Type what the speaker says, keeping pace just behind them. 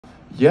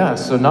Yeah,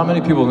 so not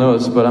many people know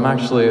this, but I'm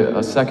actually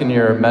a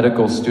second-year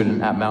medical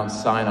student at Mount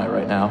Sinai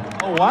right now.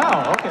 Oh,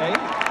 wow, okay.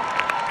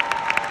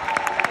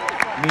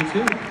 Me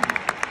too.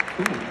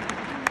 Cool.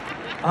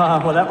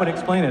 Well, that would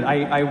explain it.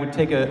 I would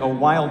take a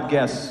wild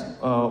guess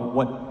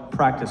what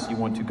practice you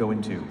want to go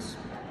into. It's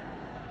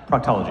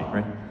proctology,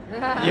 right?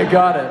 You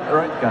got it,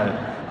 right? Got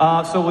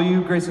it. So will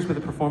you grace us with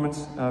a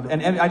performance?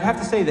 And I'd have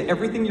to say that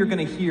everything you're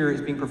going to hear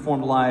is being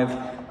performed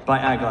live by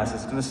Eyeglasses.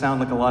 It's going to sound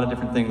like a lot of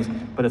different things,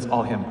 but it's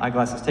all him.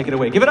 Eyeglasses, take it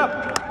away. Give it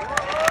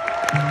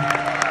up!